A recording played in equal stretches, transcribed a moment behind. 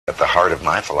heart of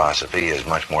my philosophy is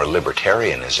much more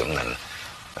libertarianism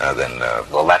than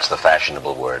well, that's the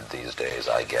fashionable word these days,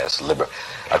 I guess.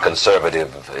 A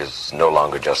conservative is no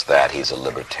longer just that. He's a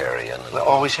libertarian. Well,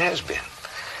 always has been.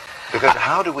 Because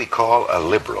how do we call a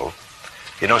liberal?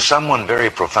 You know, someone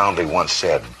very profoundly once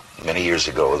said many years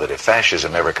ago that if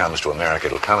fascism ever comes to America,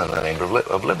 it'll come in the name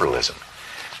of liberalism.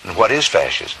 And what is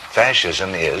fascism?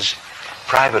 Fascism is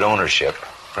private ownership,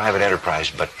 private enterprise,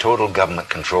 but total government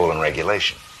control and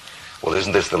regulation. Well,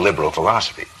 isn't this the liberal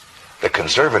philosophy? The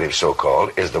conservative, so-called,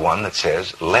 is the one that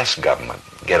says, less government,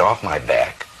 get off my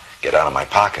back, get out of my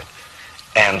pocket,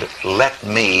 and let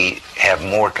me have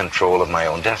more control of my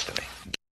own destiny.